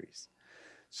coronary arteries.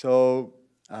 So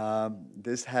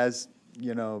this has,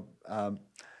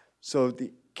 So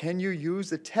can you use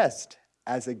the test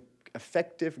as an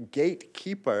effective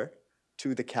gatekeeper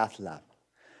to the cath lab?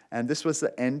 And this was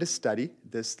the end study.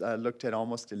 This looked at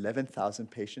almost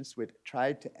 11,000 patients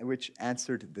which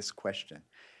answered this question.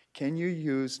 Can you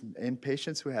use, in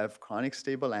patients who have chronic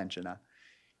stable angina,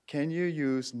 can you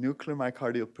use nuclear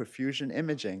myocardial perfusion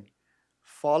imaging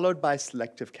followed by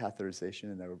selective catheterization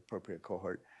in the appropriate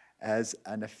cohort as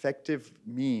an effective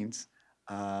means,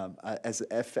 as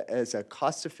a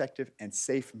cost-effective and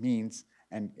safe means,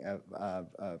 and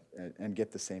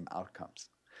get the same outcomes?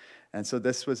 And so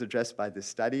this was addressed by this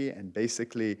study, and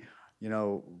basically,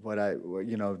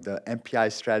 the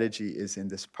MPI strategy is in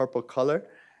this purple color.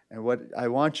 And what I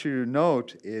want you to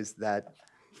note is that,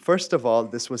 first of all,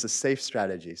 this was a safe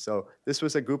strategy. So this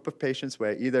was a group of patients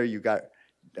where either you got,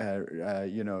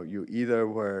 you either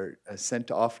were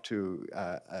sent off to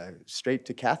straight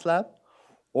to cath lab,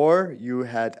 or you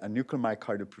had a nuclear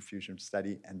myocardial perfusion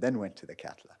study and then went to the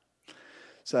cath lab,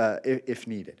 so if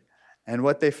needed. And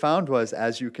what they found was,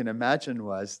 as you can imagine,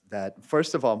 was that,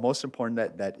 first of all, most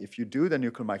important, that if you do the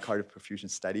nuclear myocardial perfusion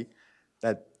study,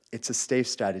 that it's a safe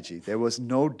strategy. There was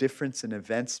no difference in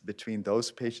events between those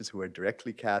patients who were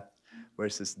directly cath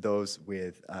versus those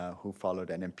with who followed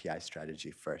an MPI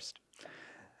strategy first.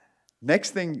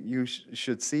 Next thing you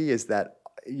should see is that,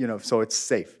 so it's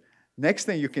safe. Next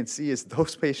thing you can see is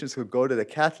those patients who go to the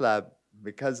cath lab,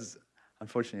 because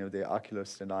unfortunately of the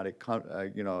oculostenotic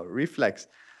reflex,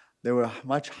 there were a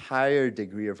much higher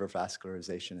degree of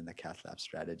revascularization in the cath lab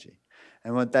strategy.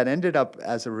 And what that ended up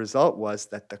as a result was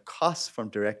that the costs from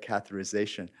direct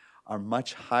catheterization are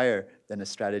much higher than a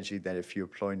strategy that if you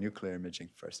employ nuclear imaging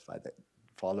first,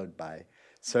 followed by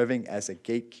serving as a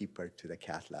gatekeeper to the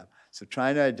cath lab. So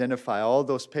trying to identify all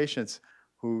those patients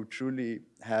who truly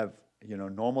have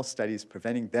normal studies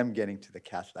preventing them getting to the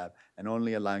cath lab, and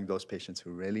only allowing those patients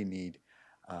who really need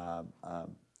an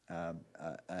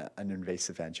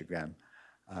invasive angiogram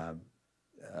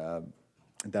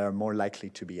that are more likely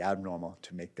to be abnormal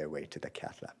to make their way to the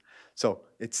cath lab. So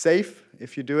it's safe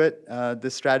if you do it,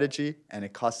 this strategy, and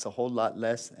it costs a whole lot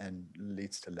less and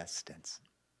leads to less stents.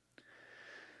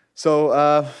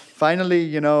 So finally,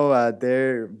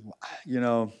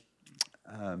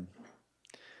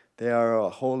 there are a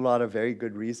whole lot of very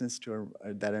good reasons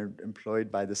that are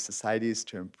employed by the societies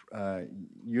to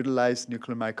utilize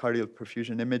nuclear myocardial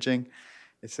perfusion imaging.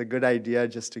 It's a good idea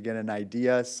just to get an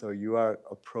idea, so you are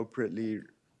appropriately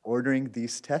ordering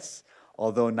these tests.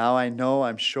 Although now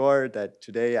I'm sure that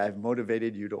today I've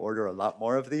motivated you to order a lot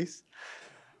more of these,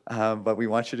 but we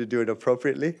want you to do it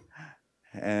appropriately.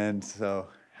 And so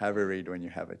have a read when you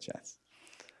have a chance.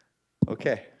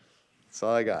 Okay, that's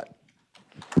all I got.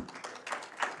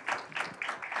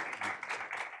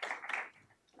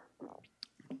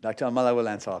 Dr. Amala will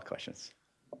answer all questions.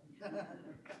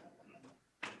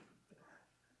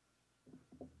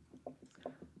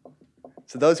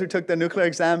 So those who took the nuclear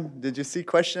exam, did you see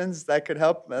questions that could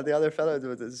help the other fellow?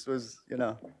 This was,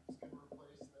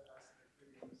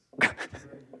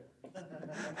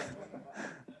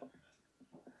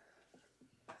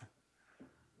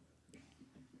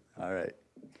 All right.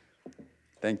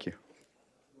 Thank you.